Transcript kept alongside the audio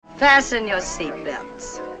Fasten your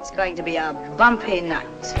seatbelts. It's going to be a bumpy night.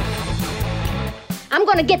 I'm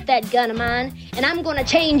gonna get that gun of mine, and I'm gonna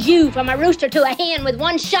change you from a rooster to a hen with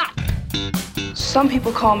one shot. Some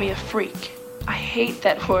people call me a freak. I hate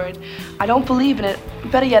that word. I don't believe in it.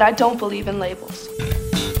 Better yet, I don't believe in labels.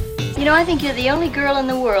 You know, I think you're the only girl in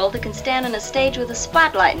the world that can stand on a stage with a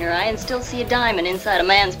spotlight in her eye and still see a diamond inside a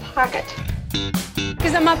man's pocket.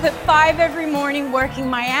 Because I'm up at 5 every morning working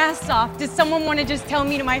my ass off. Does someone want to just tell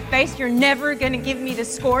me to my face, you're never going to give me the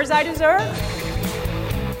scores I deserve?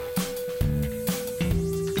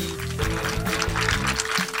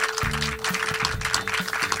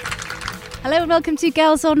 Hello and welcome to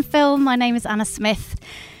Girls on Film. My name is Anna Smith.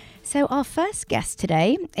 So our first guest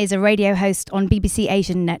today is a radio host on BBC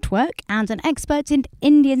Asian Network and an expert in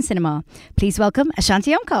Indian cinema. Please welcome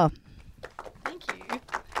Ashanti Omkar. Thank you.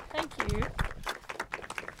 Thank you.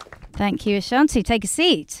 Thank you, Ashanti. Take a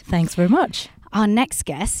seat. Thanks very much. Our next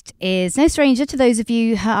guest is no stranger to those of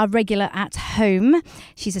you who are regular at home.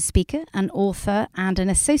 She's a speaker, an author, and an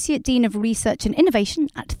Associate Dean of Research and Innovation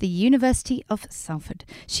at the University of Salford.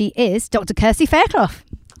 She is Dr. Kirsty Fairclough.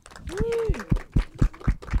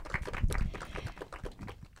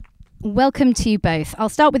 Welcome to you both. I'll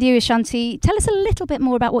start with you, Ashanti. Tell us a little bit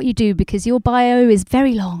more about what you do, because your bio is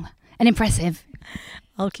very long and impressive.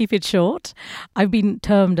 I'll keep it short. I've been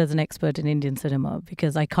termed as an expert in Indian cinema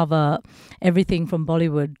because I cover everything from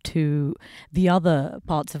Bollywood to the other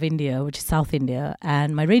parts of India, which is South India.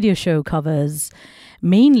 And my radio show covers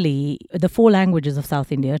mainly the 4 languages of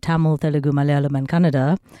South India, Tamil, Telugu, Malayalam and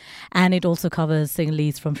Kannada. And it also covers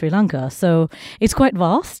Sinhalese from Sri Lanka. So it's quite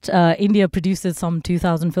vast. India produces some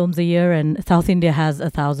 2,000 films a year and South India has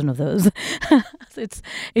 1,000 of those. So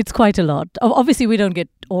it's quite a lot. Obviously, we don't get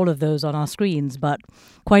all of those on our screens, but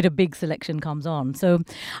quite a big selection comes on. So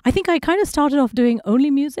I think I kind of started off doing only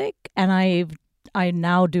music, and I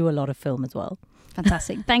now do a lot of film as well.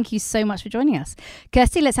 Fantastic. Thank you so much for joining us.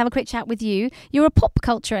 Kirsty, let's have a quick chat with you. You're a pop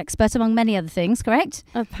culture expert, among many other things, correct?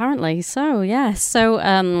 Apparently so, yes. So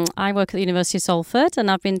I work at the University of Salford,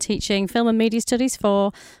 and I've been teaching film and media studies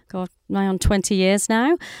for, nigh on 20 years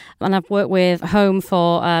now. And I've worked with Home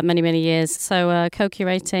for many, many years. So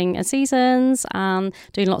co-curating seasons and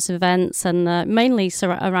doing lots of events, and mainly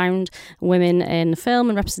around women in film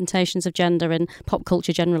and representations of gender in pop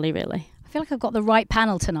culture generally, really. I feel like I've got the right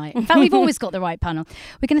panel tonight. In fact, we've always got the right panel.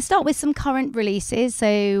 We're going to start with some current releases,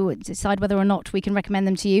 so decide whether or not we can recommend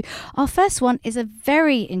them to you. Our first one is a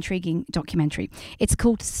very intriguing documentary. It's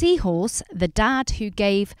called Seahorse, The Dad Who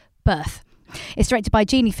Gave Birth. It's directed by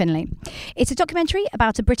Jeannie Finlay. It's a documentary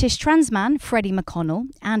about a British trans man, Freddie McConnell,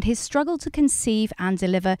 and his struggle to conceive and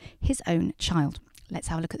deliver his own child. Let's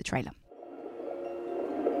have a look at the trailer.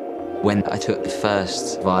 When I took the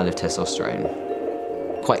first vial of testosterone,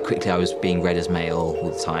 quite quickly I was being read as male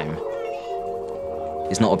all the time.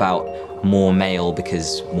 It's not about more male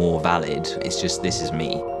because more valid, it's just this is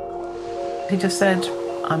me. He just said,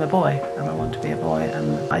 I'm a boy and I want to be a boy,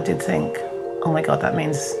 and I did think, oh my God, that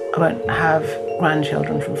means I won't have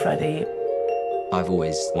grandchildren from Freddie. I've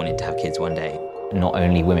always wanted to have kids one day. Not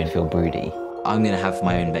only women feel broody. I'm going to have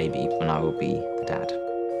my own baby and I will be the dad.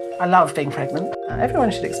 I love being pregnant.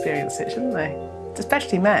 Everyone should experience it, shouldn't they?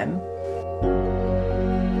 Especially men.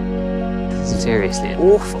 Seriously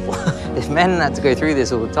awful. If men had to go through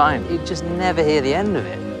this all the time, you'd just never hear the end of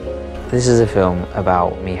it. This is a film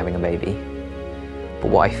about me having a baby, but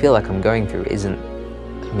what I feel like I'm going through isn't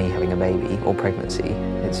me having a baby or pregnancy.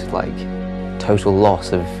 It's like total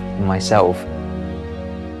loss of myself.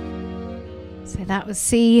 So that was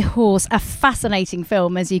Seahorse, a fascinating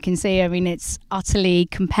film, as you can see. I mean, it's utterly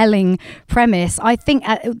compelling premise. I think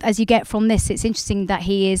as you get from this, it's interesting that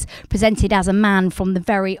he is presented as a man from the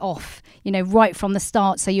very off, right from the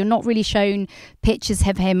start. So you're not really shown pictures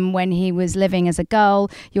of him when he was living as a girl.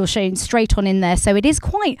 You're shown straight on in there. So it is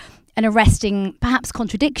quite an arresting, perhaps,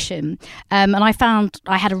 contradiction. And I found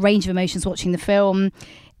I had a range of emotions watching the film.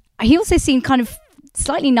 He also seemed kind of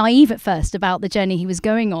slightly naive at first about the journey he was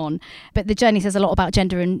going on, but the journey says a lot about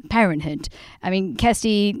gender and parenthood. I mean,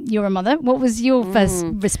 Kirsty, you're a mother. What was your first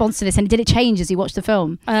response to this, and did it change as you watched the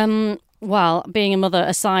film? Well, being a mother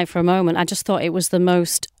aside for a moment, I just thought it was the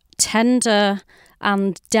most tender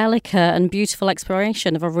and delicate and beautiful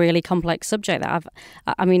exploration of a really complex subject that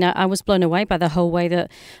I was blown away by the whole way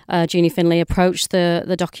that Jeannie Finlay approached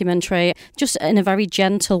the documentary, just in a very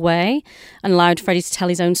gentle way, and allowed Freddie to tell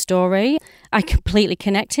his own story. I completely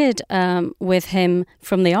connected with him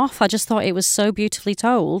from the off. I just thought it was so beautifully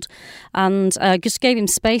told, and just gave him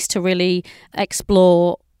space to really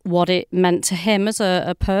explore what it meant to him as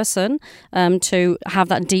a person, to have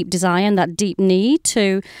that deep desire and that deep need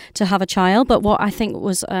to have a child. But what I think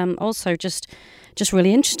was also just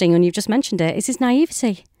really interesting, and you've just mentioned it, is his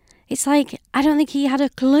naivety. It's like, I don't think he had a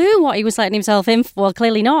clue what he was letting himself in for. Well,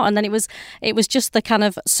 clearly not. And then it was just the kind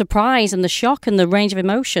of surprise and the shock and the range of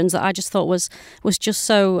emotions that I just thought was just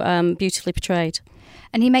so beautifully portrayed.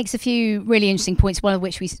 And he makes a few really interesting points, one of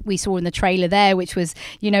which we saw in the trailer there, which was,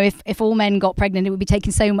 if all men got pregnant, it would be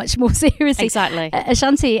taken so much more seriously. Exactly.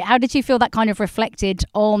 Ashanti, how did you feel that kind of reflected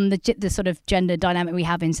on the sort of gender dynamic we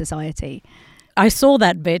have in society? I saw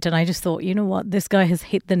that bit and I just thought, you know what, this guy has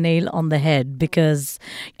hit the nail on the head, because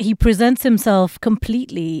he presents himself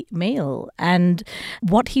completely male, and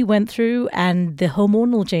what he went through and the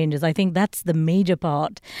hormonal changes, I think that's the major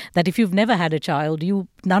part, that if you've never had a child,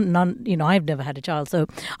 I've never had a child, so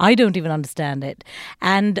I don't even understand it.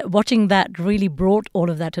 And watching that really brought all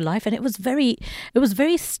of that to life, and it was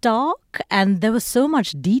very stark, and there was so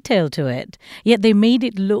much detail to it, yet they made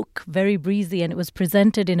it look very breezy, and it was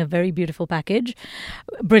presented in a very beautiful package.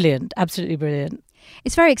 Brilliant, absolutely brilliant.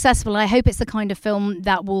 It's very accessible. I hope it's the kind of film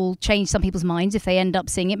that will change some people's minds if they end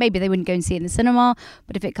up seeing it. Maybe they wouldn't go and see it in the cinema,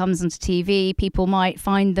 but if it comes onto TV, people might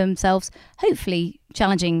find themselves hopefully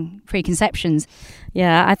challenging preconceptions.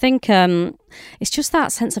 Yeah, I think it's just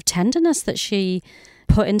that sense of tenderness that she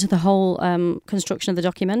put into the whole construction of the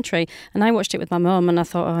documentary. And I watched it with my mum, and I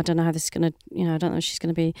thought, I don't know how this is going to, I don't know if she's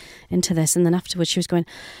going to be into this. And then afterwards she was going,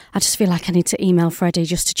 I just feel like I need to email Freddie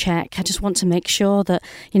just to check. I just want to make sure that,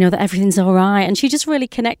 that everything's all right. And she just really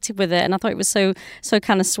connected with it. And I thought it was so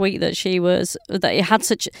kind of sweet that that it had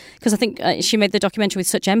such, because I think she made the documentary with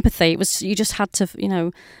such empathy. It was, you just had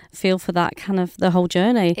to, feel for that kind of the whole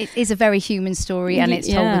journey. It is a very human story, and it's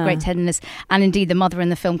told with great tenderness. And indeed, the mother in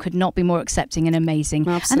the film could not be more accepting and amazing.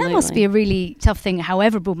 Absolutely. And that must be a really tough thing,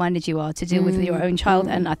 however broad-minded you are, to deal with your own child.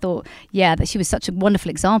 And I thought, that she was such a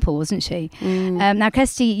wonderful example, wasn't she? Now,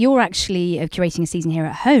 Kirsty, you're actually curating a season here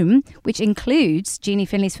at home, which includes Jeannie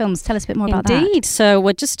Finley's films. Tell us a bit more about that. Indeed. So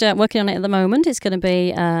we're just working on it at the moment. It's going to be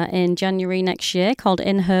in January next year, called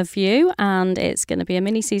In Her View, and it's going to be a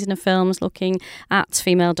mini-season of films looking at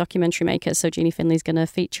female documentary makers. So Jeannie Finley's going to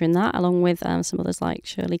feature in that, along with some others like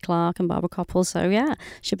Shirley Clarke and Barbara Koppel. So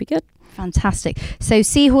should be good. Fantastic. So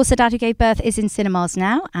Seahorse, A Dad Who Gave Birth is in cinemas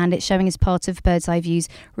now, and it's showing as part of Bird's Eye View's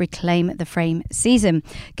Reclaim the Frame season.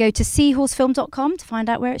 Go to seahorsefilm.com to find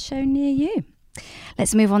out where it's shown near you.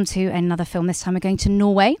 Let's move on to another film. This time we're going to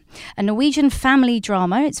Norway, a Norwegian family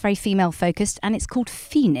drama. It's very female focused, and it's called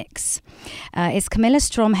Phoenix. It's Camilla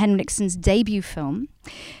Strom Henriksen's debut film.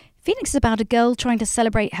 Phoenix is about a girl trying to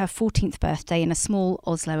celebrate her 14th birthday in a small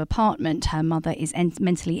Oslo apartment. Her mother is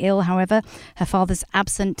mentally ill, however. Her father's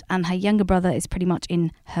absent, and her younger brother is pretty much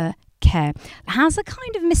in her care. It has a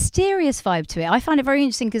kind of mysterious vibe to it. I find it very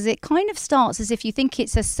interesting because it kind of starts as if you think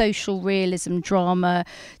it's a social realism drama,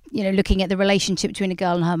 looking at the relationship between a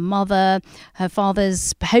girl and her mother. Her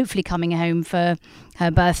father's hopefully coming home for her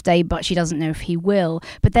birthday, but she doesn't know if he will.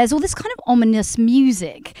 But there's all this kind of ominous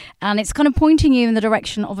music, and it's kind of pointing you in the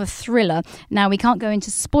direction of a thriller. Now, we can't go into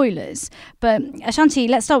spoilers, but Ashanti,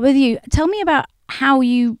 let's start with you. Tell me about how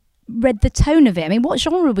you read the tone of it. I mean, what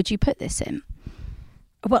genre would you put this in?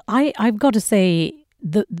 Well, I've got to say,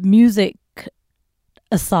 the music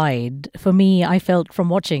aside, for me, I felt from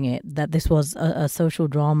watching it that this was a social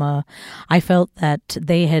drama. I felt that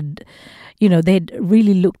they had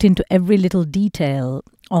really looked into every little detail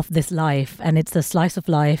of this life, and it's a slice of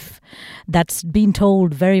life that's been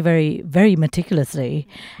told very, very, very meticulously,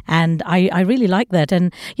 and I really like that.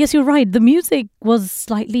 And yes, you're right, the music was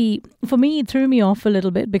slightly, for me, it threw me off a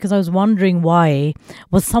little bit, because I was wondering why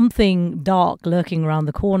was something dark lurking around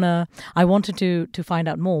the corner. I wanted to find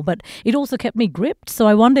out more, but it also kept me gripped. So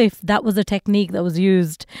I wonder if that was a technique that was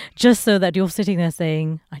used just so that you're sitting there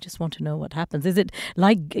saying, I just want to know what happens. Is it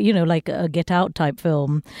like a Get Out type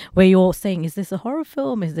film where you're saying, is this a horror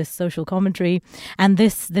film? Is this social commentary? And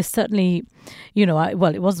this certainly, it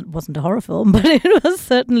wasn't a horror film, but it was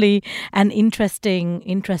certainly an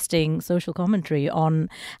interesting social commentary on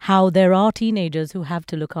how there are teenagers who have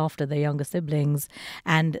to look after their younger siblings,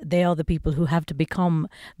 and they are the people who have to become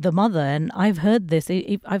the mother. And I've heard this.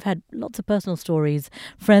 I've had lots of personal stories,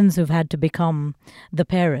 friends who've had to become the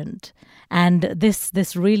parent, and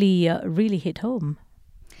this really hit home.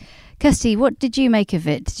 Kirsty, what did you make of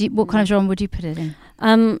it? What kind of genre would you put it in?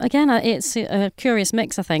 Again, it's a curious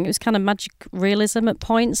mix, I think. It was kind of magic realism at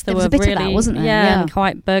points. There was a bit of that, wasn't there? Yeah, and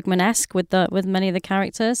quite Bergman-esque with many of the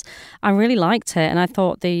characters. I really liked it, and I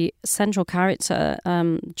thought the central character,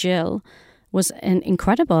 Jill,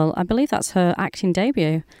 incredible. I believe that's her acting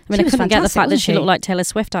debut. I She I was couldn't get the fantastic, fact that wasn't she looked like Taylor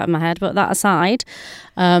Swift out of my head, but that aside,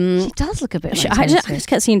 she does look a bit like Taylor I just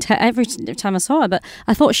kept seeing every time I saw her, but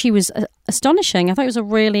I thought she was astonishing. I thought it was a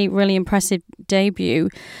really, really impressive debut.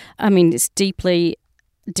 I mean, it's deeply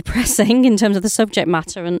depressing in terms of the subject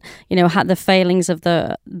matter, and had the failings of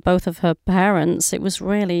both of her parents. It was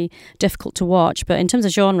really difficult to watch, but in terms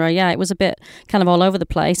of genre, it was a bit kind of all over the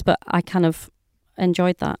place, but I kind of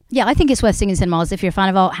enjoyed that. Yeah, I think it's worth seeing in cinemas if you're a fan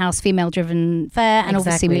of art house, female-driven fare, and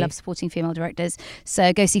obviously we love supporting female directors.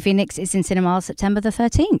 So go see Phoenix. It's in cinemas September the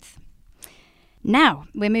 13th. Now,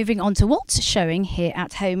 we're moving on to what's showing here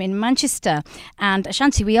at home in Manchester. And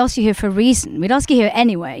Ashanti, we asked you here for a reason. We'd ask you here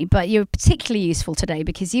anyway, but you're particularly useful today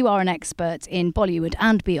because you are an expert in Bollywood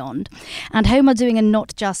and beyond. And Home are doing a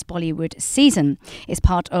Not Just Bollywood season. It's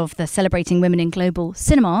part of the Celebrating Women in Global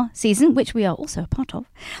Cinema season, which we are also a part of.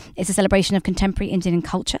 It's a celebration of contemporary Indian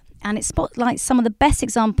culture, and it spotlights some of the best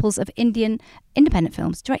examples of Indian independent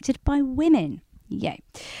films directed by women. Yay.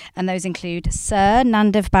 And those include Sir,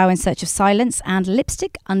 Nandav Bow in Search of Silence, and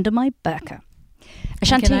Lipstick Under My Burqa.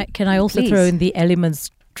 Ashanti, can I also throw in the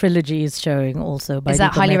Elements trilogy is showing also by Is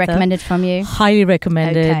that Deepa highly Mehta. recommended from you? Highly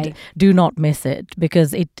recommended. Okay. Do not miss it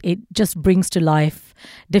because it just brings to life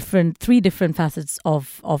three different facets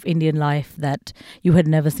of Indian life that you had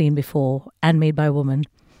never seen before and made by a woman.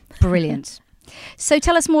 Brilliant. So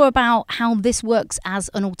tell us more about how this works as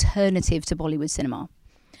an alternative to Bollywood cinema.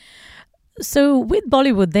 So with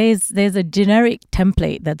Bollywood, there's a generic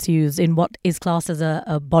template that's used in what is classed as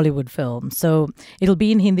a Bollywood film. So it'll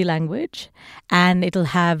be in Hindi language, and it'll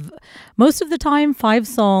have most of the time 5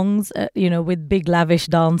 songs, with big lavish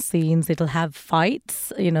dance scenes. It'll have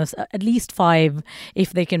fights, at least 5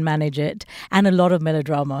 if they can manage it, and a lot of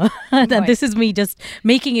melodrama. And Right. this is me just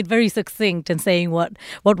making it very succinct and saying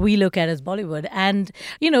what we look at as Bollywood. And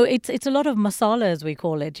it's a lot of masala, as we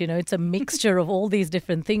call it. It's a mixture of all these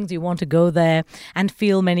different things. You want to go there and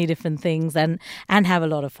feel many different things and have a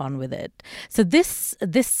lot of fun with it. So this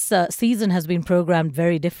season has been programmed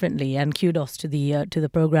very differently, and kudos to the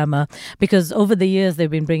programmer, because over the years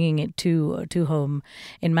they've been bringing it to home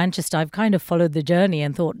in Manchester. I've kind of followed the journey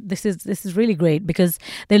and thought this is really great because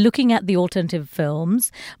they're looking at the alternative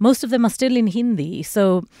films. Most of them are still in Hindi,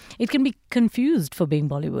 so it can be confused for being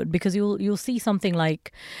Bollywood because you'll see something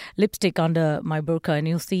like Lipstick Under My Burqa and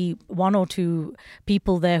you'll see 1 or 2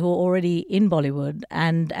 people there who are already in Bollywood,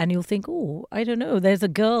 and you'll think, oh, I don't know, there's a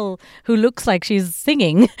girl who looks like she's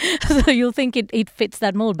singing. So you'll think it fits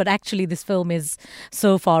that mold, but actually this film is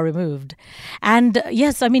so far removed. And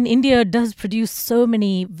yes, I mean, India does produce so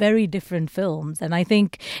many very different films, and I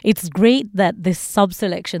think it's great that this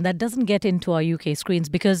sub-selection that doesn't get into our UK screens,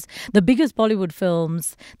 because the biggest Bollywood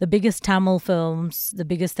films, the biggest Tamil films, the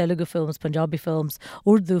biggest Telugu films, Punjabi films,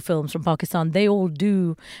 Urdu films from Pakistan, they all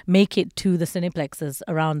do make it to the cineplexes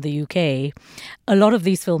around the UK. A lot of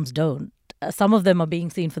these films don't. Some of them are being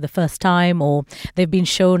seen for the first time, or they've been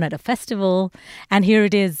shown at a festival, and here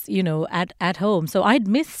it is, at home. So I'd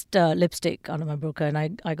missed Lipstick Under My Burqa,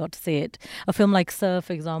 and I got to see it. A film like Sir,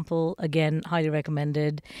 for example, again, highly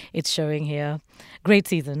recommended. It's showing here. Great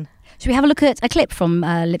season. Should we have a look at a clip from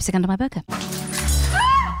Lipstick Under My Burqa?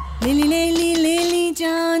 Lily, Lily, Lily,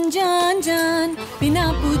 Jan, Jan, Jan,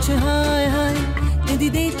 bina puch hai hai,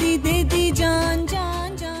 deti, Jan,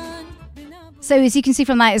 Jan, Jan. So as you can see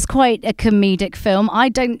from that, it's quite a comedic film. I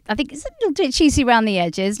think it's a little bit cheesy around the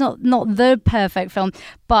edges, not the perfect film,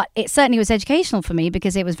 but it certainly was educational for me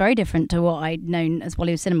because it was very different to what I'd known as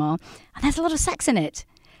Bollywood cinema. And there's a lot of sex in it.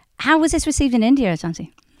 How was this received in India,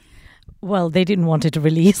 Ashanti? Well, they didn't want it to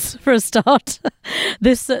release for a start.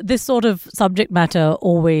 This sort of subject matter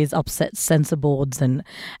always upsets censor boards, and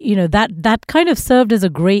that kind of served as a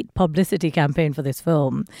great publicity campaign for this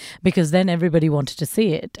film because then everybody wanted to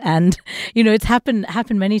see it. And it's happened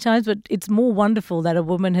many times, but it's more wonderful that a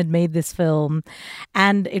woman had made this film,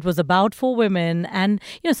 and it was about 4 women. And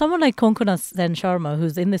someone like Konkona Sen Sharma,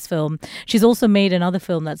 who's in this film, she's also made another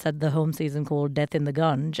film that's at the home season called Death in the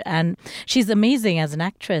Gunj, and she's amazing as an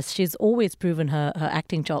actress. She's always proven her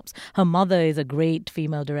acting chops. Her mother is a great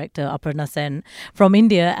female director, Aparna Sen, from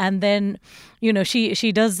India, and then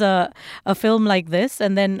she does a film like this,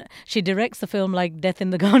 and then she directs a film like Death in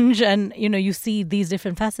the Gunj, and you see these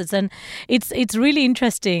different facets, and it's really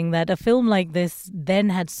interesting that a film like this then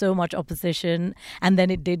had so much opposition, and then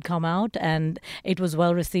it did come out and it was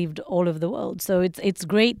well received all over the world. So it's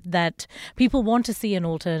great that people want to see an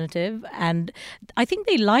alternative, and I think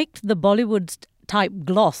they liked the Bollywood type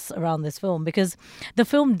gloss around this film, because the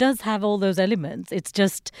film does have all those elements. It's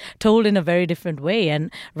just told in a very different way.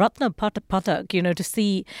 And Ratna Pathak, you know, to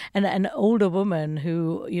see an older woman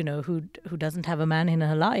who, you know, who doesn't have a man in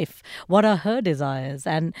her life, what are her desires?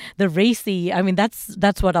 And the racy, I mean,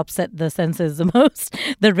 that's what upset the censors the most.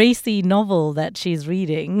 The racy novel that she's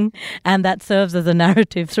reading, and that serves as a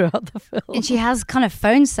narrative throughout the film. And she has kind of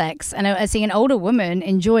phone sex, and I see an older woman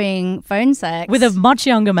enjoying phone sex with a much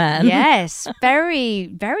younger man. Yes, very,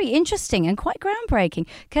 very interesting and quite groundbreaking.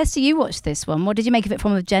 Kirsty, you watched this one. What did you make of it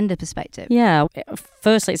from a gender perspective? Yeah,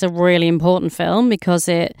 firstly, it's a really important film because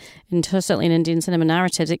certainly in Indian cinema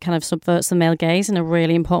narratives, it kind of subverts the male gaze in a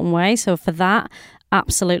really important way. So for that,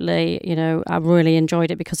 absolutely, you know, I really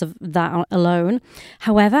enjoyed it because of that alone.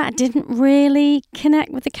 However, I didn't really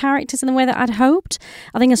connect with the characters in the way that I'd hoped.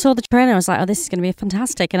 I think I saw the trailer and I was like, oh, this is going to be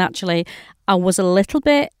fantastic. And actually, I was a little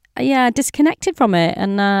bit disconnected from it,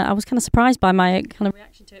 and I was kind of surprised by my kind of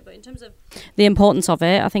reaction to it. But in terms of the importance of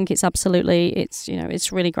it, I think it's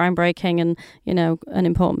really groundbreaking and, you know, an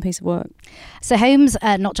important piece of work. So Home's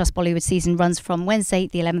Not Just Bollywood season runs from Wednesday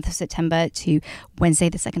the 11th of September to Wednesday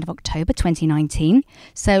the 2nd of October 2019.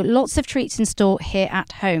 So lots of treats in store here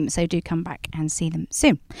at Home, so do come back and see them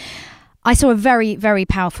soon. I saw a very, very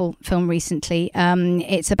powerful film recently.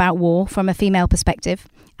 It's about war from a female perspective,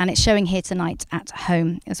 and it's showing here tonight at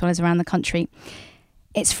Home as well as around the country.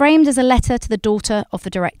 It's framed as a letter to the daughter of the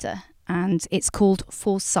director, and it's called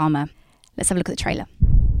For Sama. Let's have a look at the trailer.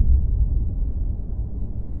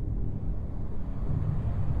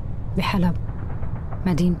 بحلب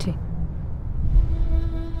مدينتي.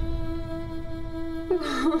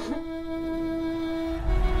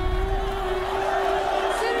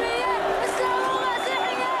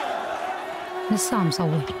 لسه عم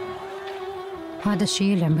صور. هذا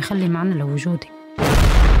الشيء اللي عم بيخلي معنا لوجودي.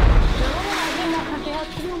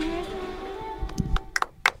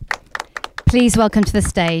 Please welcome to the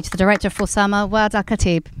stage the director of For Sama, Wada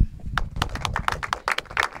Khatib.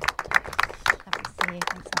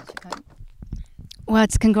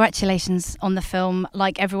 Words, congratulations on the film.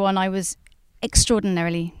 Like everyone, I was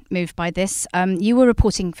extraordinarily moved by this. You were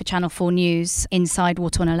reporting for Channel 4 News inside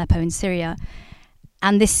war-torn Aleppo in Syria,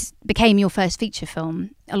 and this became your first feature film.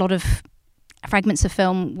 A lot of fragments of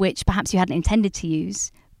film which perhaps you hadn't intended to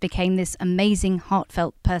use became this amazing,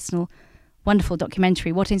 heartfelt, personal, wonderful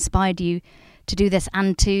documentary. What inspired you to do this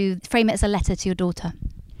and to frame it as a letter to your daughter?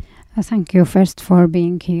 Thank you first for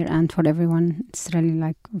being here and for everyone. It's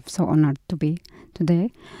really so honored to be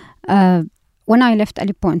today. When I left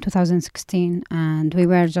Aleppo in 2016 and we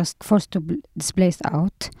were just forced to displaced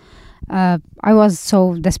out, I was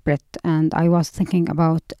so desperate and I was thinking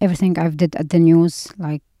about everything I've did at the news,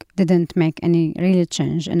 didn't make any real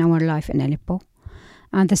change in our life in Aleppo.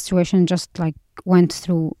 And the situation just went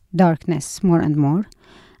through darkness more and more.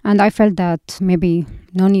 And I felt that maybe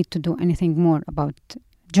no need to do anything more about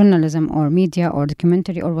journalism or media or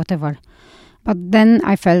documentary or whatever. But then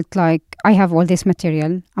I felt like I have all this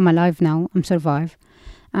material. I'm alive now. I'm survived.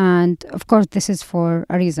 And of course, this is for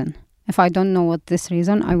a reason. If I don't know what this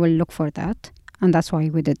reason, I will look for that. And that's why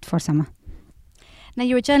we did For Sama. Now,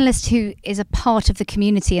 you're a journalist who is a part of the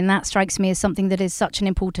community, and that strikes me as something that is such an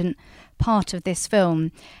important part of this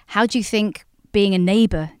film. How do you think being a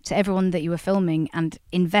neighbour to everyone that you were filming and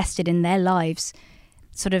invested in their lives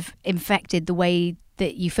sort of infected the way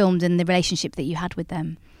that you filmed and the relationship that you had with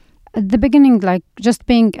them? At the beginning, just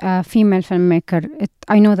being a female filmmaker,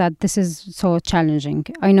 I know that this is so challenging.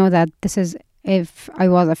 I know that this is, if I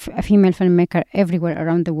was a female filmmaker everywhere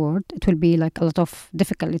around the world, it will be a lot of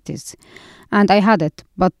difficulties. And I had it.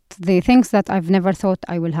 But the things that I've never thought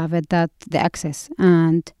I will have it, that the access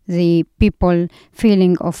and the people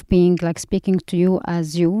feeling of being speaking to you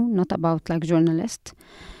as you, not about journalist.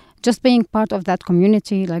 Just being part of that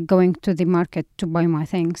community, going to the market to buy my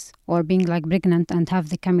things, or being pregnant and have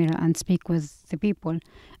the camera and speak with the people.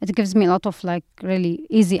 It gives me a lot of really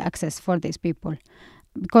easy access for these people.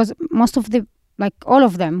 Because most of all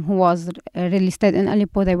of them who was really stayed in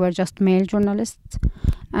Aleppo, they were just male journalists.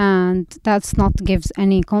 And that's not gives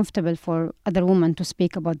any comfortable for other women to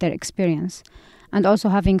speak about their experience. And also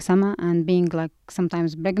having Sama and being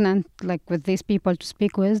sometimes pregnant, with these people to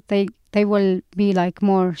speak with, they will be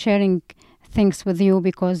more sharing things with you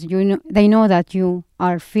because they know that you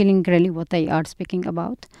are feeling really what they are speaking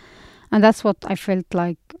about. And that's what I felt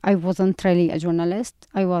like. I wasn't really a journalist.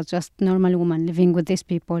 I was just a normal woman living with these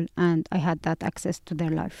people, and I had that access to their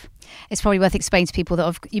life. It's probably worth explaining to people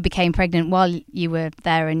that you became pregnant while you were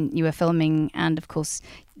there and you were filming, and of course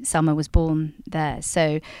Salma was born there.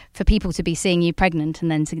 So for people to be seeing you pregnant and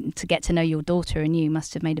then to get to know your daughter and you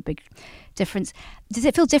must have made a big difference. Does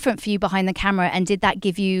it feel different for you behind the camera, and did that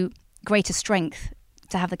give you greater strength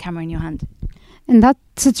to have the camera in your hand? In that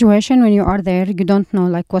situation, when you are there, you don't know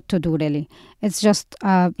like what to do really. It's just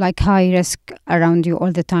like high risk around you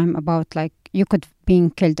all the time about like you could being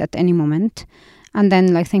killed at any moment. And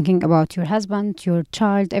then like thinking about your husband, your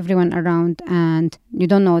child, everyone around, and you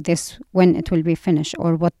don't know this when it will be finished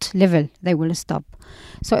or what level they will stop.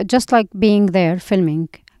 So just like being there filming,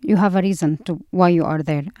 you have a reason to why you are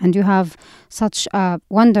there, and you have such a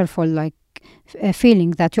wonderful like a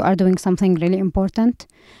feeling that you are doing something really important,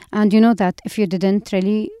 and you know that if you didn't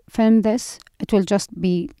really film this, it will just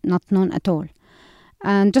be not known at all.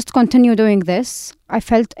 And just continue doing this, I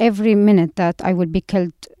felt every minute that I would be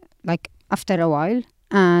killed like after a while,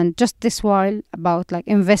 and just this while about like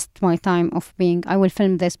invest my time of being I will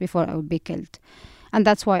film this before I will be killed. And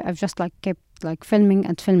that's why I've just like kept like filming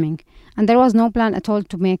and filming, and there was no plan at all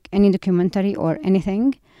to make any documentary or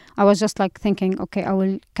anything. I was just like thinking, okay, I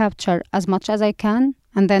will capture as much as I can,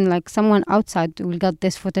 and then like someone outside will get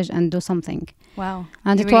this footage and do something. Wow.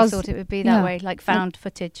 And you it really was thought it would be that way, like found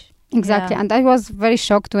footage. Exactly. Yeah. And I was very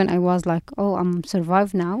shocked when I was like, oh, I'm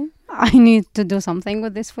survived now. I need to do something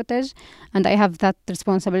with this footage, and I have that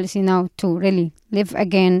responsibility now to really live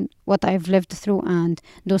again what I've lived through and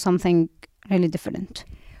do something really different.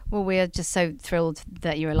 Well, we are just so thrilled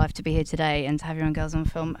that you're alive to be here today and to have your own Girls on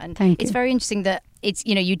Film. And Thank it's you. very interesting that it's,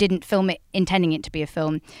 you know, you didn't film it intending it to be a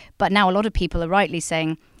film, but now a lot of people are rightly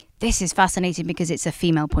saying, this is fascinating because it's a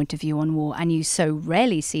female point of view on war, and you so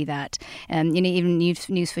rarely see that. You know, even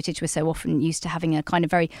news footage, we're so often used to having a kind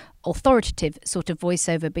of very authoritative sort of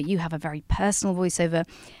voiceover, but you have a very personal voiceover,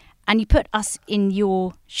 and you put us in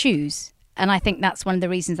your shoes. And I think that's one of the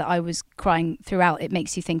reasons that I was crying throughout. It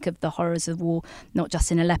makes you think of the horrors of war, not just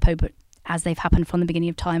in Aleppo, but as they've happened from the beginning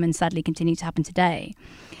of time and sadly continue to happen today.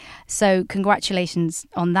 So congratulations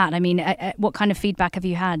on that. I mean, what kind of feedback have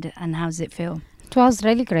you had, and how does it feel? It was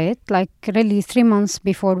really great. Like really 3 months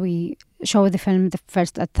before we showed the film the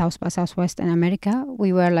first at South by Southwest in America,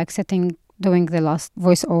 we were like sitting doing the last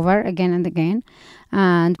voiceover again and again.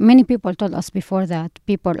 And many people told us before that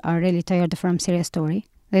people are really tired from Syria story.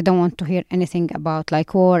 They don't want to hear anything about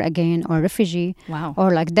like war again or refugee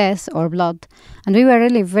or like death or blood. And we were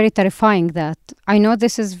really very terrifying that I know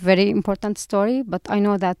this is very important story, but I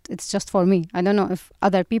know that it's just for me. I don't know if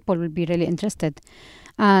other people will be really interested.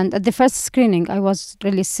 And at the first screening, I was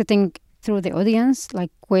really sitting through the audience,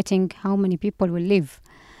 like waiting how many people will leave.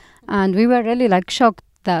 And we were really like shocked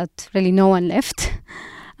that really no one left.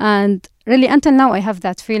 And really until now, I have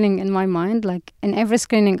that feeling in my mind, like in every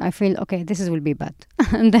screening, I feel, okay, this will be bad.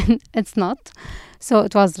 And then it's not. So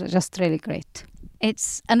it was just really great.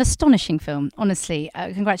 It's an astonishing film, honestly.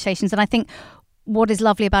 Congratulations. And I think what is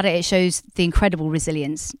lovely about it, it shows the incredible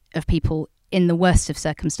resilience of people in the worst of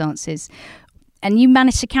circumstances. And you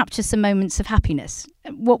managed to capture some moments of happiness.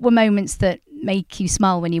 What were moments that make you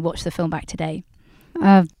smile when you watch the film back today?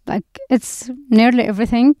 Like it's nearly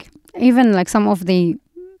everything. Even like some of the,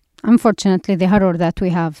 unfortunately, the horror that we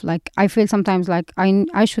have. Like I feel sometimes like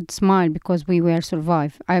I should smile because we were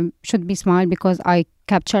survived. I should be smile because I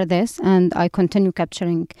capture this and I continue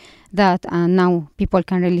capturing that, and now people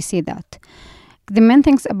can really see that. The main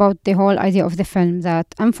things about the whole idea of the film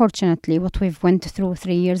that unfortunately what we've went through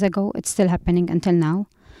 3 years ago, it's still happening until now.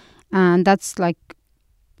 And that's like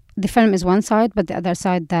the film is one side, but the other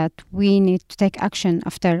side that we need to take action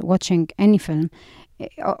after watching any film.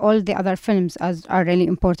 All the other films are really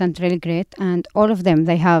important, really great, and all of them,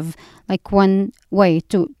 they have like one way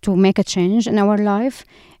to make a change in our life.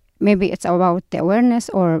 Maybe it's about the awareness,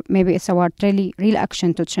 or maybe it's about really real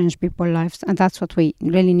action to change people's lives. And that's what we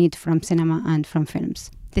really need from cinema and from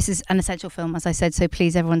films. This is an essential film, as I said, so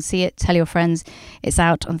please everyone see it, tell your friends. It's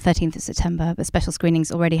out on the 13th of September, the special screening's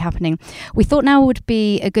already happening. We thought now would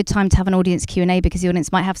be a good time to have an audience Q&A because the audience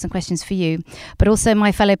might have some questions for you, but also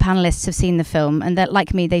my fellow panellists have seen the film and that,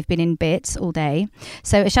 like me, they've been in bits all day.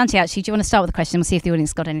 So Ashanti, actually, do you want to start with a question? We'll see if the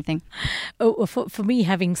audience got anything. Oh, for me,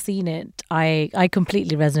 having seen it, I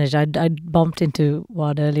completely resonated. I bumped into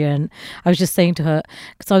one earlier and I was just saying to her,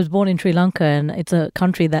 because I was born in Sri Lanka and it's a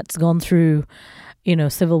country that's gone through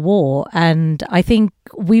civil war, and I think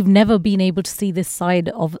we've never been able to see this side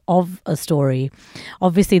of a story.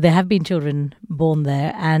 Obviously there have been children born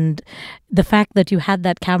there, and the fact that you had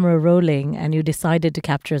that camera rolling and you decided to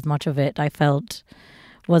capture as much of it, I felt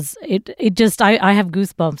was it just I have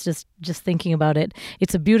goosebumps just thinking about it.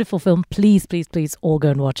 It's a beautiful film. Please all go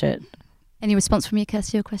and watch it. Any response from you,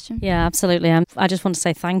 Kirsty, your question? Yeah, absolutely. I just want to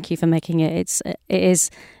say thank you for making it. It is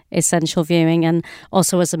essential viewing, and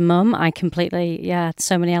also as a mum, I completely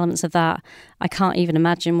so many elements of that. I can't even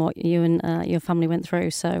imagine what you and your family went through.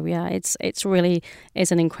 So yeah, it's really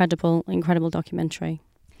is an incredible documentary.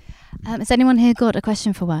 Has anyone here got a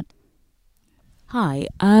question for Wad? Hi.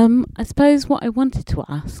 I suppose what I wanted to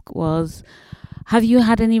ask was, have you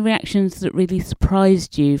had any reactions that really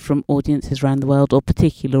surprised you from audiences around the world, or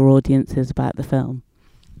particular audiences, about the film?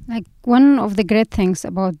 Like, one of the great things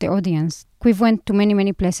about the audience, we've went to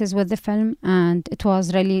many places with the film, and it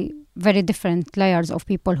was really very different layers of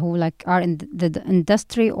people who like are in the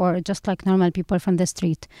industry or just like normal people from the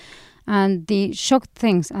street. And the shocked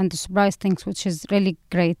things and the surprise things, which is really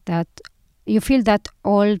great, that you feel that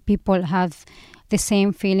all people have the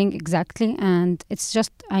same feeling exactly, and it's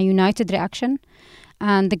just a united reaction.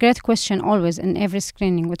 And the great question always in every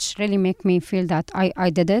screening, which really make me feel that I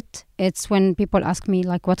did it, it's when people ask me,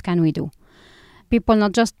 like, what can we do? People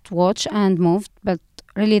not just watch and move, but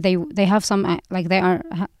really they have some, like, they are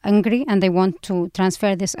angry and they want to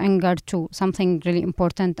transfer this anger to something really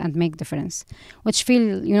important and make difference. Which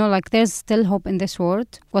feel, like there's still hope in this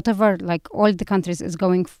world. Whatever, like, all the countries is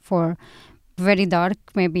going for very dark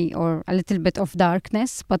maybe, or a little bit of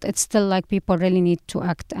darkness, but it's still like people really need to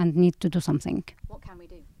act and need to do something. What can we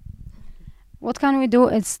do? What can we do?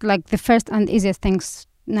 It's like the first and easiest things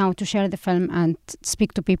now, to share the film and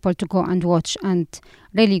speak to people to go and watch and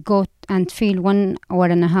really go and feel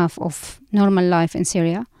 1.5 hours of normal life in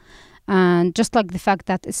Syria. And just like the fact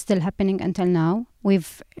that it's still happening until now,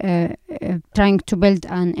 we've trying to build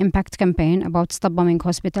an impact campaign about stop bombing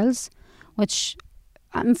hospitals, which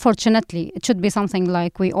unfortunately it should be something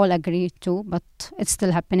like we all agree to, but it's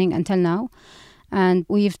still happening until now. And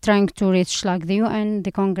we've trying to reach like the UN,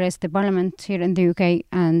 the Congress, the Parliament here in the UK,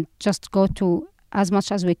 and just go to as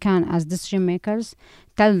much as we can as decision makers,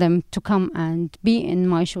 tell them to come and be in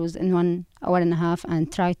my shoes in 1.5 hours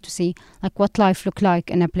and try to see like what life look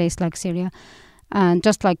like in a place like Syria, and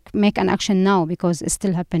just like make an action now, because it's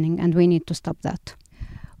still happening and we need to stop that.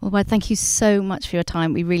 Well, thank you so much for your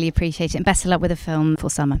time. We really appreciate it, and best of luck with the film for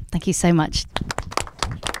summer. Thank you so much.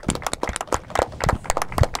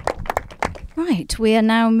 Right, we are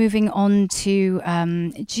now moving on to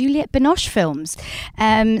Juliette Binoche films.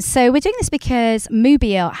 So we're doing this because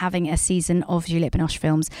Mubi are having a season of Juliette Binoche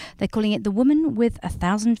films. They're calling it The Woman with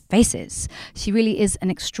 1,000 Faces. She really is an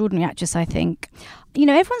extraordinary actress, I think.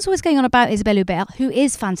 Everyone's always going on about Isabelle Huppert, who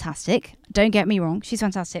is fantastic. Don't get me wrong, she's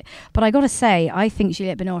fantastic. But I got to say, I think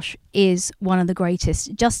Juliette Binoche is one of the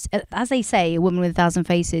greatest. Just as they say, a woman with 1,000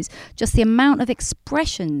 faces, just the amount of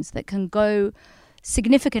expressions that can go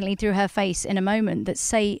significantly through her face in a moment that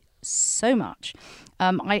say so much.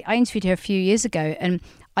 I interviewed her a few years ago, and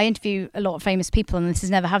I interview a lot of famous people, and this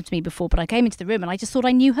has never happened to me before, but I came into the room and I just thought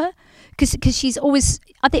I knew her because she's always,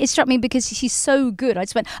 I think it struck me because she's so good. I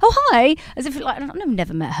just went, oh, hi, as if like I've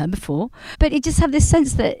never met her before, but it just had this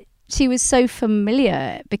sense that she was so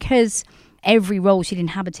familiar because every role she'd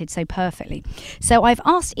inhabited so perfectly. So I've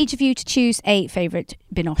asked each of you to choose a favourite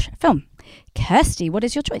Binoche film. Kirsty, what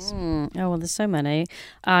is your choice? Oh, well, there's so many.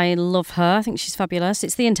 I love her. I think she's fabulous.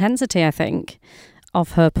 It's the intensity, I think,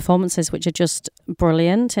 of her performances, which are just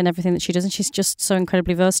brilliant in everything that she does. And she's just so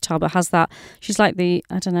incredibly versatile, but has that, she's like the,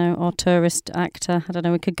 I don't know, auteurist actor. I don't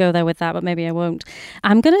know, we could go there with that, but maybe I won't.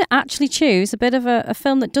 I'm going to actually choose a bit of a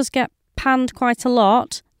film that does get panned quite a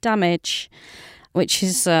lot, Damage, which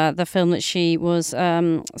is the film that she was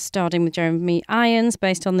starred in with Jeremy Irons,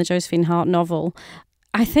 based on the Josephine Hart novel.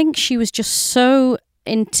 I think she was just so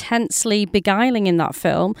intensely beguiling in that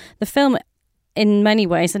film. The film, in many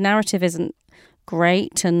ways, the narrative isn't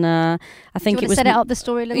great, and I think it was set it up the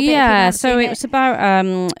story a little bit. Yeah, so it was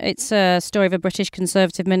about it's a story of a British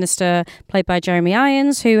Conservative minister played by Jeremy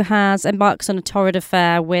Irons who has embarks on a torrid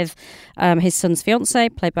affair with his son's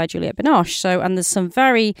fiancée played by Juliette Binoche. So, and there's some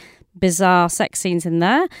very bizarre sex scenes in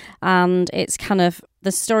there, and it's kind of the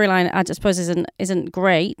storyline, I suppose, isn't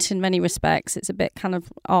great in many respects. It's a bit kind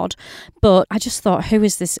of odd, but I just thought, who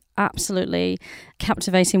is this absolutely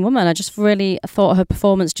captivating woman? I just really thought her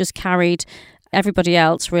performance just carried everybody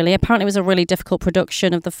else, really. Apparently it was a really difficult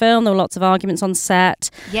production of the film. There were lots of arguments on set.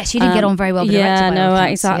 Yeah, she didn't get on very well with the director. Yeah, no,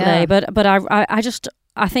 exactly. Yeah. But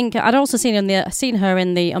I think I'd also seen her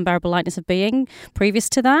in The Unbearable Lightness of Being previous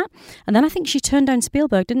to that, and then I think she turned down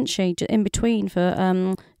Spielberg, didn't she, in between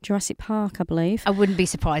for Jurassic Park, I believe. I wouldn't be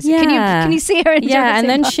surprised. Yeah. Can you see her in Jurassic and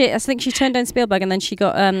then Park? I think she turned down Spielberg, and then she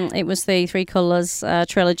got it was the Three Colours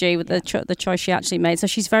trilogy with the choice she actually made. So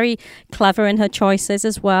she's very clever in her choices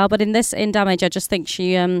as well. But in Damage, I just think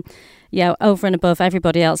she over and above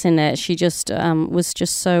everybody else in it, she just was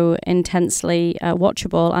just so intensely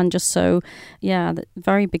watchable and just so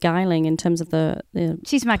very beguiling in terms of the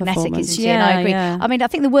she's magnetic, isn't she? Yeah, and I agree. Yeah. I mean, I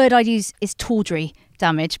think the word I'd use is tawdry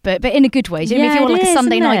Damage, but in a good way. Do you know, if you want like a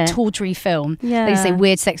Sunday night tawdry film, they say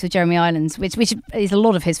Weird Sex with Jeremy Irons, which is a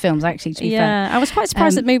lot of his films actually. To be fair, I was quite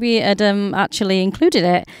surprised that movie had actually included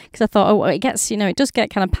it, because I thought, it gets, it does get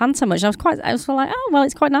kind of panned so much. And I was like,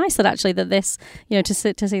 it's quite nice that actually that this, to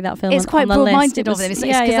see that film. It's quite broad-minded of them. It's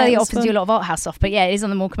because they often fun. do a lot of art house stuff, but it is on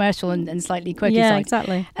the more commercial and slightly quirky side. Yeah,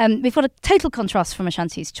 exactly. We've got a total contrast from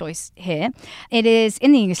Ashanti's choice here. It is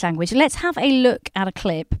in the English language. Let's have a look at a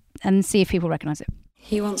clip and see if people recognise it.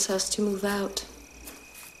 He wants us to move out.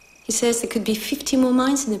 He says there could be 50 more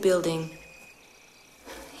mines in the building.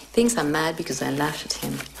 He thinks I'm mad because I laugh at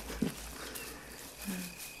him.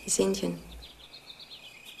 He's Indian.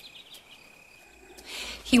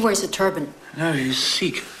 He wears a turban. No, he's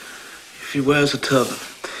Sikh. If he wears a turban,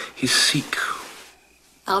 he's Sikh.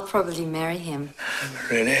 I'll probably marry him.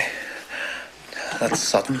 Really? That's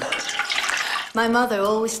sudden. My mother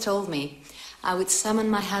always told me I would summon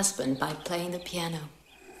my husband by playing the piano.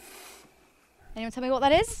 Anyone tell me what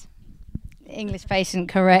that is? English Patient,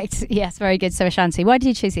 correct. Yes, very good. So Ashanti, why did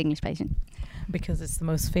you choose The English Patient? Because it's the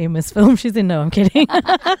most famous film she's in. No, I'm kidding.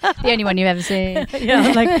 The only one you've ever seen.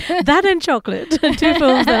 Yeah, like that and Chocolate. Two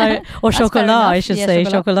films that or Chocolat, I should say.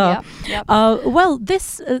 Chocolat. Yep. Well,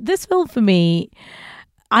 this film for me,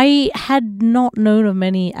 I had not known of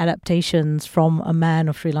many adaptations from a man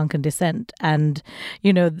of Sri Lankan descent, and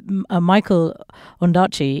Michael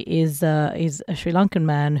Ondaatje is a Sri Lankan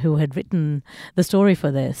man who had written the story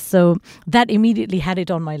for this, so that immediately had it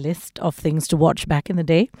on my list of things to watch back in the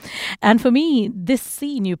day. And for me, this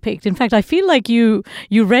scene you picked, in fact, I feel like you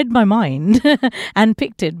read my mind and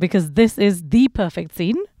picked it, because this is the perfect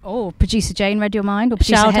scene. Oh, producer Jane read your mind, or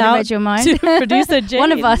producer Shout Heather out read your mind. to producer Jane.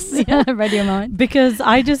 One of us read your mind. Because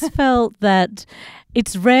I just felt that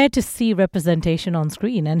it's rare to see representation on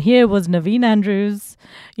screen. And here was Naveen Andrews,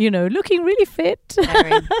 looking really fit.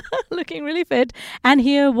 Looking really fit. And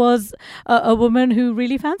here was a woman who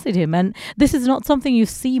really fancied him. And this is not something you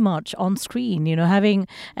see much on screen, having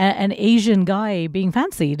an Asian guy being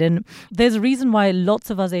fancied. And there's a reason why lots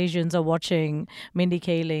of us Asians are watching Mindy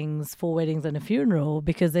Kaling's 4 Weddings and a Funeral,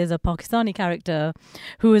 because there's a Pakistani character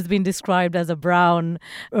who has been described as a brown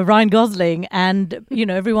Ryan Gosling, and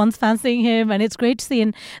everyone's fancying him, and it's great to see.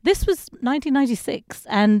 And this was 1996,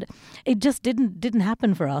 and it just didn't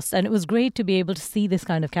happen for us, and it was great to be able to see this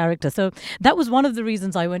kind of character. So that was one of the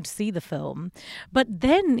reasons I went to see the film. But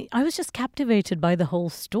then I was just captivated by the whole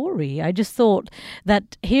story. I just thought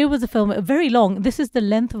that here was a film, very long. This is the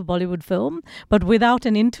length of a Bollywood film, but without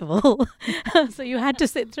an interval. So you had to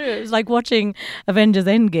sit through it. It was like watching Avengers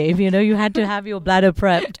Endgame. You had to have your bladder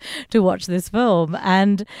prepped to watch this film.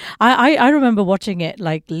 And I remember watching it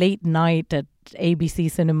like late night at ABC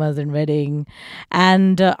cinemas in Reading,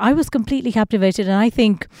 and I was completely captivated. And I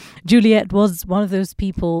think Juliet was one of those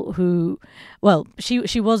people who,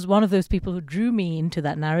 she was one of those people who drew me into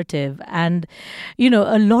that narrative. And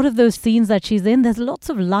a lot of those scenes that she's in, there's lots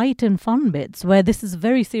of light and fun bits where this is a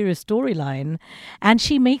very serious storyline, and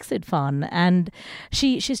she makes it fun, and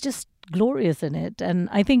she's just glorious in it. And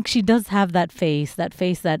I think she does have that face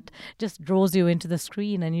that just draws you into the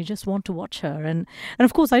screen, and you just want to watch her. And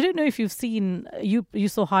of course, I don't know if you've seen, you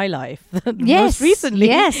saw High Life most recently.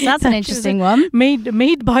 Yes, that's an interesting one.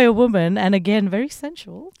 Made by a woman, and again, very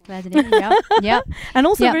sensual. Yeah. And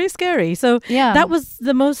also very scary. So that was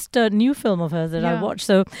the most new film of hers that I watched.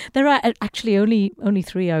 So there are actually only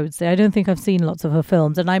 3, I would say. I don't think I've seen lots of her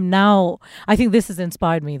films, and I think this has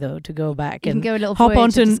inspired me though to go back and go a little hop on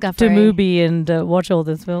to Mubi and watch all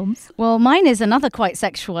those films. Well, mine is another quite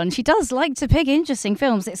sexual one. She does like to pick interesting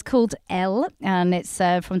films. It's called Elle, and it's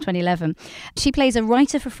from 2011. She plays a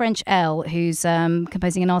writer for French Elle who's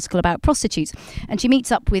composing an article about prostitutes, and she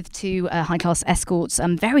meets up with 2 high-class escorts,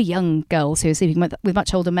 very young girls who are sleeping with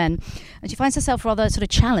much older men, and she finds herself rather sort of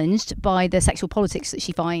challenged by the sexual politics that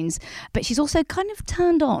she finds, but she's also kind of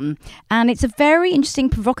turned on. And it's a very interesting,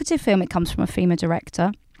 provocative film. It comes from a female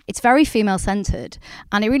director. It's very female-centred,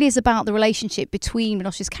 and it really is about the relationship between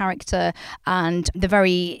Minosha's character and the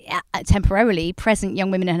very temporarily present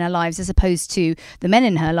young women in her lives, as opposed to the men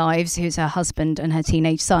in her lives, who's her husband and her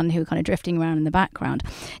teenage son, who are kind of drifting around in the background.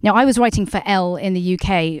 Now, I was writing for Elle in the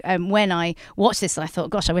UK when I watched this, and I thought,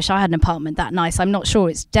 gosh, I wish I had an apartment that nice. I'm not sure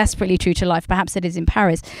it's desperately true to life. Perhaps it is in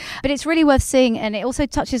Paris. But it's really worth seeing, and it also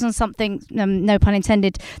touches on something, no pun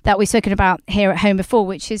intended, that we've spoken about here at home before,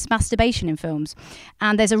 which is masturbation in films.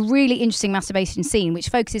 And there's a really interesting masturbation scene which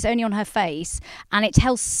focuses only on her face, and it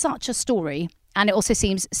tells such a story, and it also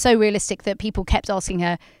seems so realistic that people kept asking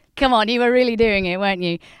her, come on, you were really doing it, weren't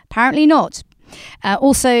you? Apparently not.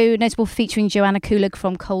 Also notable featuring Joanna Kulig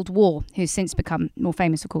from Cold War, who's since become more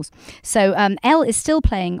famous, of course. So Elle is still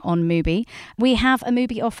playing on Mubi. We have a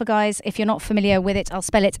Mubi offer, guys. If you're not familiar with it, I'll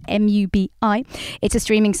spell it MUBI. It's a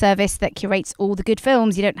streaming service that curates all the good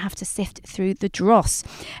films. You don't have to sift through the dross.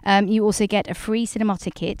 You also get a free cinema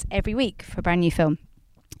ticket every week for a brand new film.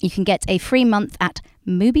 You can get a free month at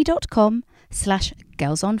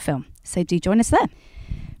mubi.com/girlsonfilm. So do join us there.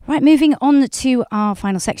 Right, moving on to our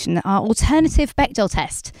final section, our alternative Bechdel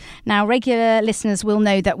test. Now, regular listeners will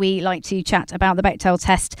know that we like to chat about the Bechdel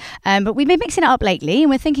test, but we've been mixing it up lately, and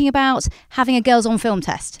we're thinking about having a Girls on Film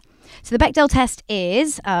test. So the Bechdel test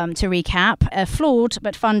is, to recap, a flawed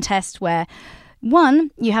but fun test where 1,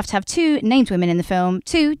 you have to have 2 named women in the film,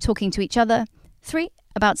 2, talking to each other, 3,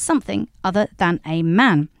 about something other than a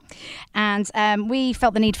man. And we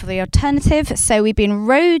felt the need for the alternative, so we've been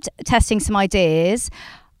road testing some ideas.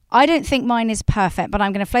 I don't think mine is perfect, but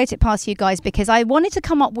I'm going to float it past you guys because I wanted to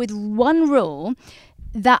come up with one rule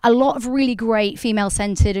that a lot of really great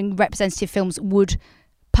female-centred and representative films would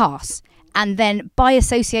pass. And then by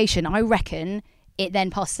association, I reckon it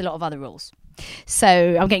then passes a lot of other rules.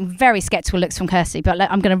 So I'm getting very sceptical looks from Kirsty, but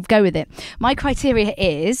I'm going to go with it. My criteria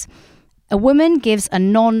is a woman gives a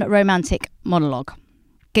non-romantic monologue.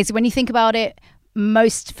 Because when you think about it,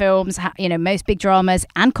 most films, most big dramas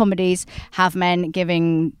and comedies have men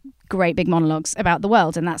giving great big monologues about the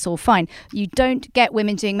world, and that's all fine. You don't get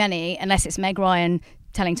women doing many unless it's Meg Ryan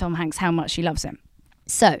telling Tom Hanks how much she loves him.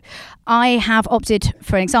 So I have opted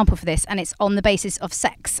for an example for this, and it's on the basis of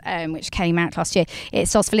Sex, which came out last year. It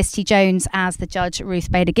stars Felicity Jones as the judge, Ruth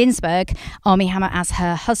Bader Ginsburg, Armie Hammer as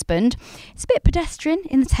her husband. It's a bit pedestrian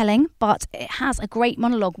in the telling, but it has a great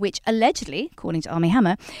monologue, which allegedly, according to Armie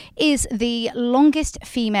Hammer, is the longest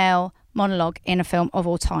female monologue in a film of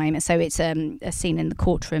all time. So it's a scene in the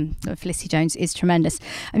courtroom of Felicity Jones is tremendous.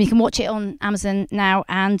 You can watch it on Amazon now,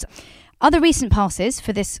 and other recent passes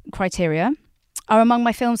for this criteria are among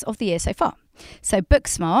my films of the year so far. So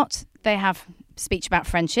Booksmart, they have speech about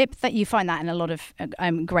friendship. That you find that in a lot of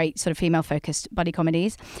great sort of female-focused buddy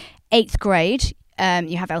comedies. 8th Grade,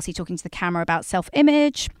 you have Elsie talking to the camera about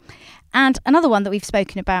self-image. And another one that we've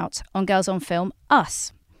spoken about on Girls on Film,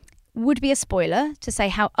 Us. Would be a spoiler to say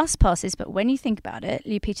how Us passes, but when you think about it,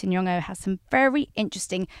 Lupita Nyong'o has some very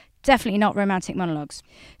interesting, definitely not romantic monologues.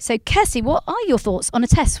 So, Kirsty, what are your thoughts on a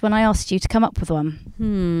test when I asked you to come up with one?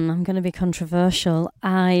 I'm going to be controversial.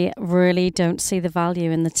 I really don't see the value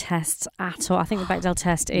in the tests at all. I think the Bechdel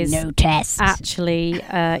test is no test. Actually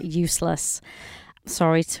useless.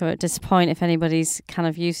 Sorry to disappoint if anybody's kind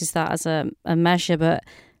of uses that as a measure, but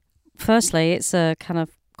firstly, it's a kind of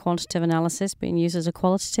quantitative analysis being used as a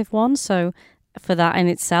qualitative one. So for that in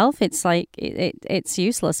itself, it's like it's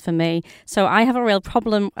useless for me. So I have a real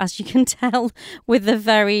problem, as you can tell, with the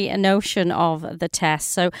very notion of the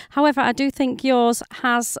test. So, however, I do think yours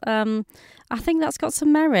has. I think that's got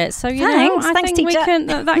some merit. So Thanks, I think we can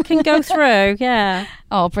that can go through. Yeah.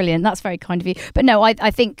 Oh, brilliant! That's very kind of you. But no,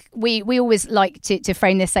 I think we always like to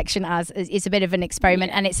frame this section as it's a bit of an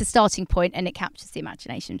experiment, and it's a starting point, and it captures the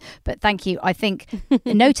imagination. But thank you. I think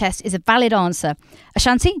no test is a valid answer.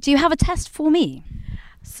 Ashanti, do you have a test for me?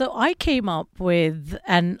 So I came up with,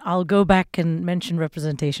 and I'll go back and mention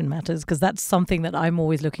representation matters because that's something that I'm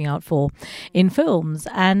always looking out for in films.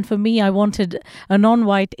 And for me, I wanted a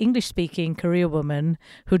non-white English-speaking career woman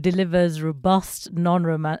who delivers robust,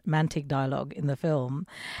 non-romantic dialogue in the film.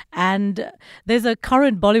 And there's a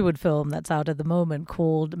current Bollywood film that's out at the moment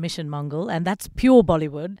called Mission Mangal, and that's pure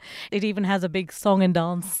Bollywood. It even has a big song and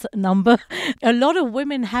dance number. A lot of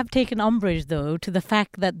women have taken umbrage, though, to the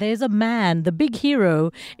fact that there's a man, the big hero,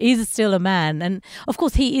 is still a man. And of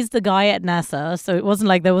course, he is the guy at NASA, so it wasn't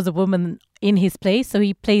like there was a woman in his place, so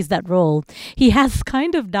he plays that role. He has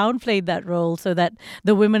kind of downplayed that role so that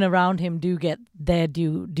the women around him do get their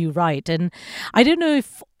due right. And I don't know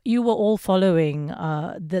if you were all following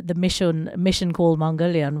the mission called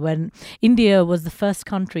Mangalyaan, when India was the first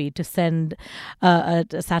country to send a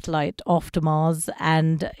satellite off to Mars,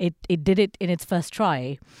 and it did it in its first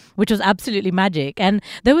try, which was absolutely magic. And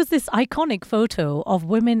there was this iconic photo of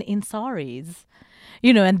women in saris,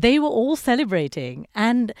 and they were all celebrating.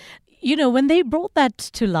 And when they brought that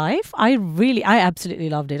to life, I absolutely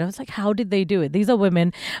loved it. I was like, how did they do it? These are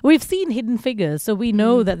women. We've seen Hidden Figures, so we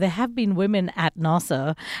know that there have been women at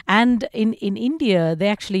NASA. And in India, they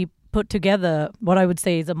actually put together what I would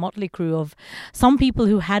say is a motley crew of some people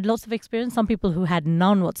who had lots of experience, some people who had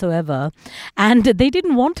none whatsoever. And they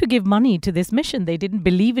didn't want to give money to this mission. They didn't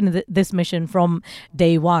believe in this mission from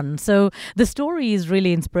day one. So the story is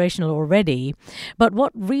really inspirational already. But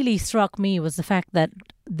what really struck me was the fact that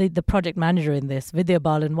the project manager in this, Vidya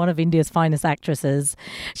Balan, one of India's finest actresses,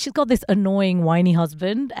 she's got this annoying, whiny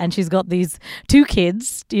husband, and she's got these 2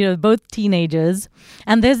 kids, both teenagers.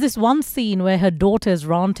 And there's this one scene where her daughter's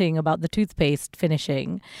ranting about the toothpaste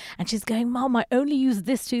finishing. And she's going, Mom, I only use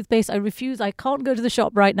this toothpaste. I refuse. I can't go to the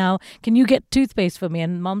shop right now. Can you get toothpaste for me?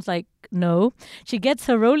 And Mom's like, no. She gets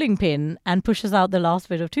her rolling pin and pushes out the last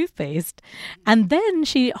bit of toothpaste. And then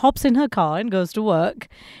she hops in her car and goes to work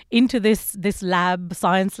into this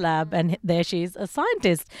science lab, and there she is, a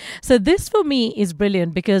scientist. So this for me is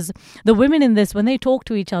brilliant, because the women in this, when they talk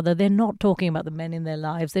to each other, they're not talking about the men in their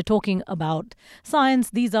lives. They're talking about science.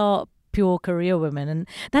 These are pure career women, and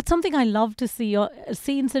that's something I love to see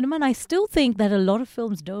in cinema. And I still think that a lot of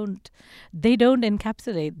films don't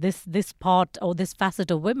encapsulate this part or this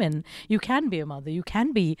facet of women. You can be a mother, you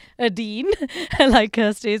can be a dean like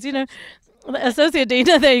Kirsty is, associate dean.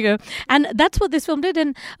 There you go. And that's what this film did.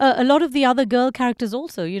 And a lot of the other girl characters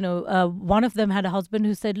also, one of them had a husband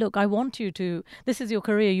who said, look, I want you to, this is your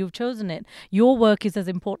career, you've chosen it, your work is as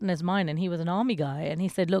important as mine. And he was an army guy, and he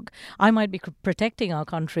said, look, I might be protecting our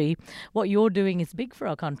country, what you're doing is big for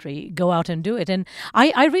our country, go out and do it. And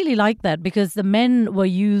I really like that, because the men were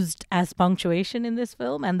used as punctuation in this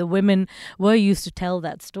film, and the women were used to tell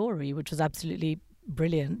that story, which was absolutely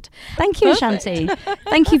brilliant. Thank you, Perfect. Ashanti.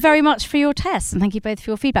 Thank you very much for your tests, and thank you both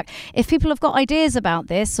for your feedback. If people have got ideas about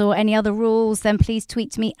this or any other rules, then please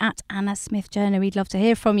tweet to me at Anna Smith Journo. We'd love to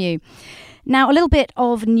hear from you. Now, a little bit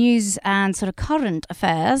of news and sort of current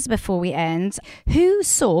affairs before we end. Who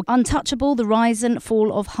saw Untouchable, The Rise and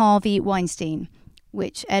Fall of Harvey Weinstein,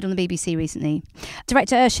 which aired on the BBC recently?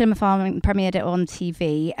 Director Ursula Macfarlane premiered it on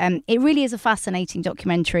TV. It really is a fascinating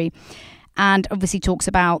documentary, and obviously talks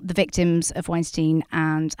about the victims of Weinstein,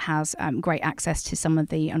 and has great access to some of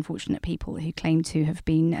the unfortunate people who claim to have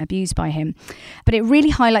been abused by him. But it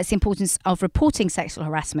really highlights the importance of reporting sexual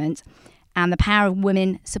harassment and the power of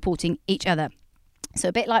women supporting each other. So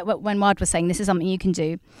a bit like when Wad was saying, this is something you can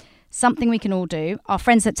do, something we can all do. Our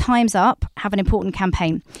friends at Time's Up have an important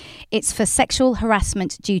campaign. It's for sexual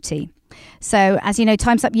harassment duty. So, as you know,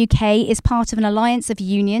 Time's Up UK is part of an alliance of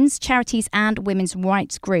unions, charities and women's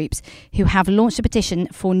rights groups who have launched a petition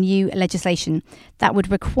for new legislation that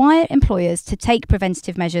would require employers to take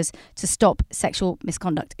preventative measures to stop sexual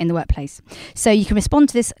misconduct in the workplace. So you can respond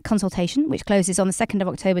to this consultation, which closes on the 2nd of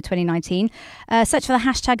October 2019. Search for the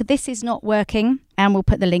hashtag #ThisIsNotWorking, and we'll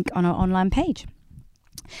put the link on our online page.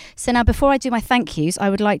 So now, before I do my thank yous, I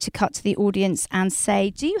would like to cut to the audience and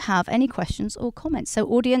say, do you have any questions or comments? So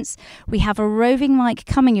audience, we have a roving mic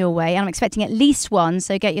coming your way, and I'm expecting at least one,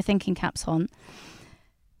 so get your thinking caps on.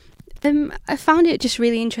 I found it just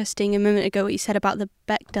really interesting a moment ago what you said about the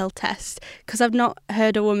Bechdel test, because I've not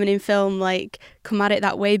heard a woman in film come at it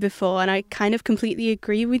that way before, and I kind of completely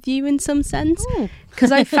agree with you in some sense.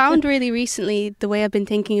 Because I found really recently the way I've been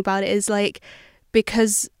thinking about it is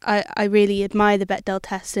because I really admire the Bechdel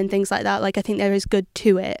test and things like that, I think there is good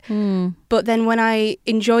to it. But then when I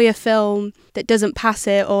enjoy a film that doesn't pass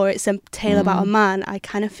it, or it's a tale about a man, I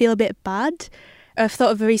kind of feel a bit bad. I've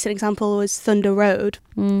thought of a recent example was Thunder Road.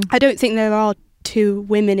 I don't think there are 2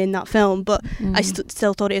 women in that film, but I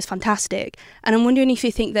still thought it was fantastic. And I'm wondering if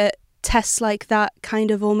you think that tests like that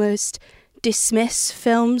kind of almost dismiss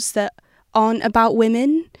films that aren't about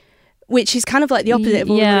women, which is kind of like the opposite of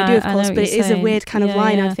what we want to do, of course, but it is a weird kind of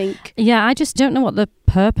line, I think. Yeah, I just don't know what the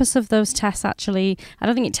purpose of those tests actually, I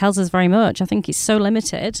don't think it tells us very much. I think it's so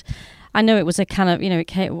limited. I know it was a kind of,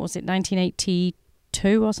 was it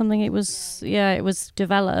 1982 or something? It was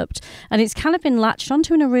developed, and it's kind of been latched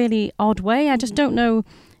onto in a really odd way. I just don't know.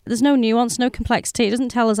 There's no nuance, no complexity. It doesn't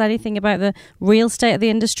tell us anything about the real state of the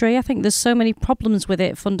industry. I think there's so many problems with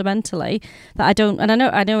it fundamentally that I don't. And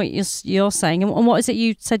I know what you're saying. And what is it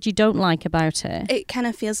you said you don't like about it? It kind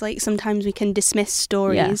of feels like sometimes we can dismiss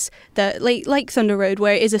stories that, like Thunder Road,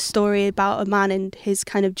 where it is a story about a man and his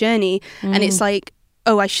kind of journey, and it's like,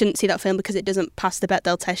 oh, I shouldn't see that film because it doesn't pass the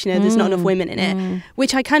Bechdel test, you know, there's not enough women in it,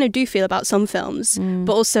 which I kind of do feel about some films,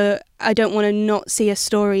 but also I don't want to not see a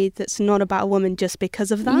story that's not about a woman just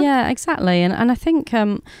because of that. Yeah, exactly. And I think,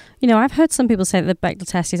 you know, I've heard some people say that the Bechdel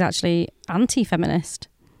test is actually anti-feminist.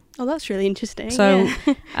 Oh, that's really interesting. So,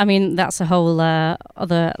 yeah. I mean, that's a whole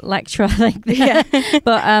other lecture, I think. Yeah.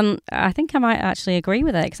 But I think I might actually agree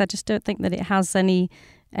with it, because I just don't think that it has any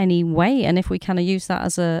weight. And if we kind of use that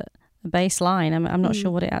as a baseline, I'm not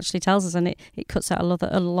sure what it actually tells us. And it cuts out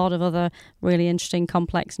a lot of other really interesting,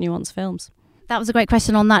 complex, nuanced films. That was a great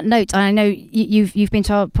question on that note. I know you've been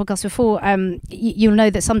to our podcast before. You'll know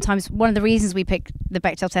that sometimes one of the reasons we pick the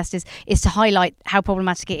Bechdel test is to highlight how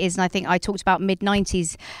problematic it is. And I think I talked about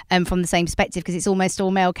mid-90s from the same perspective, because it's almost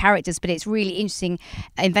all male characters, but it's really interesting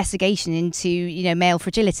investigation into, you know, male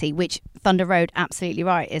fragility, which Thunder Road, absolutely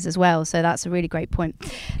right, is as well. So that's a really great point.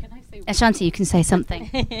 Ashanti, you can say something.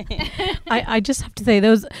 I just have to say, there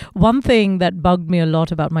was one thing that bugged me a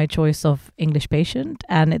lot about my choice of English Patient,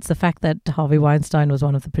 and it's the fact that Harvey Weinstein was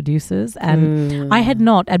one of the producers. And I had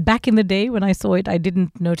not, and back in the day when I saw it, I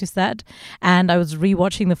didn't notice that. And I was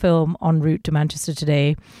rewatching the film en route to Manchester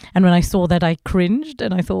today, and when I saw that, I cringed,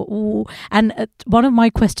 and I thought, ooh. And one of my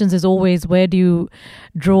questions is always, where do you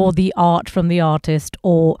draw the art from the artist?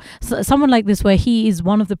 Or someone like this, where he is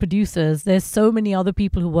one of the producers, there's so many other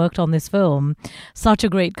people who worked on this film, such a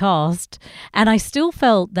great cast, and I still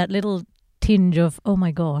felt that little tinge of, oh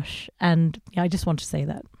my gosh. And yeah, I just want to say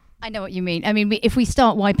that. I know what you mean. I mean, if we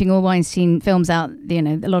start wiping all Weinstein films out, you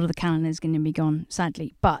know, a lot of the canon is going to be gone,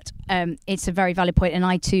 sadly. But it's a very valid point, and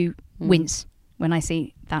I too wince when I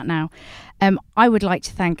see that now. I would like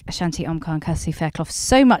to thank Ashanti Omkar and Kirsty Fairclough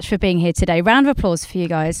so much for being here today. Round of applause for you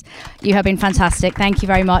guys. You have been fantastic. Thank you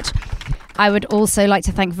very much. I would also like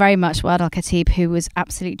to thank very much Wad Al-Khatib, who was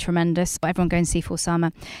absolutely tremendous. Everyone go and see For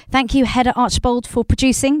Sama. Thank you, Hedda Archbold, for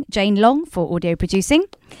producing, Jane Long for audio producing.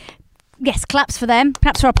 Yes, claps for them,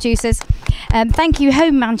 claps for our producers. Thank you,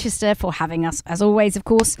 Home Manchester, for having us, as always, of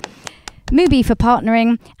course. Mubi for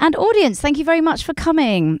partnering, and audience, thank you very much for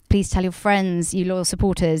coming. Please tell your friends, you loyal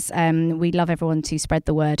supporters. We love everyone to spread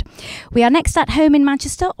the word. We are next at Home in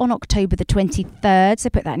Manchester on October the 23rd, so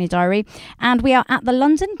put that in your diary. And we are at the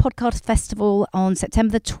London Podcast Festival on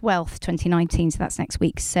September the 12th, 2019, so that's next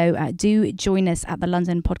week. So do join us at the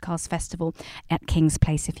London Podcast Festival at King's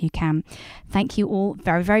Place if you can. Thank you all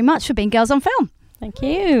very, very much for being Girls on Film. Thank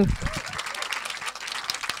you.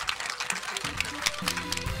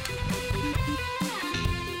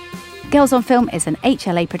 Girls on Film is an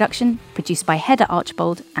HLA production produced by Hedda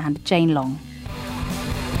Archbold and Jane Long.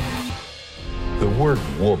 The word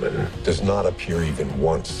woman does not appear even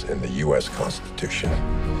once in the U.S. Constitution.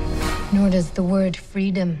 Nor does the word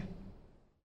freedom.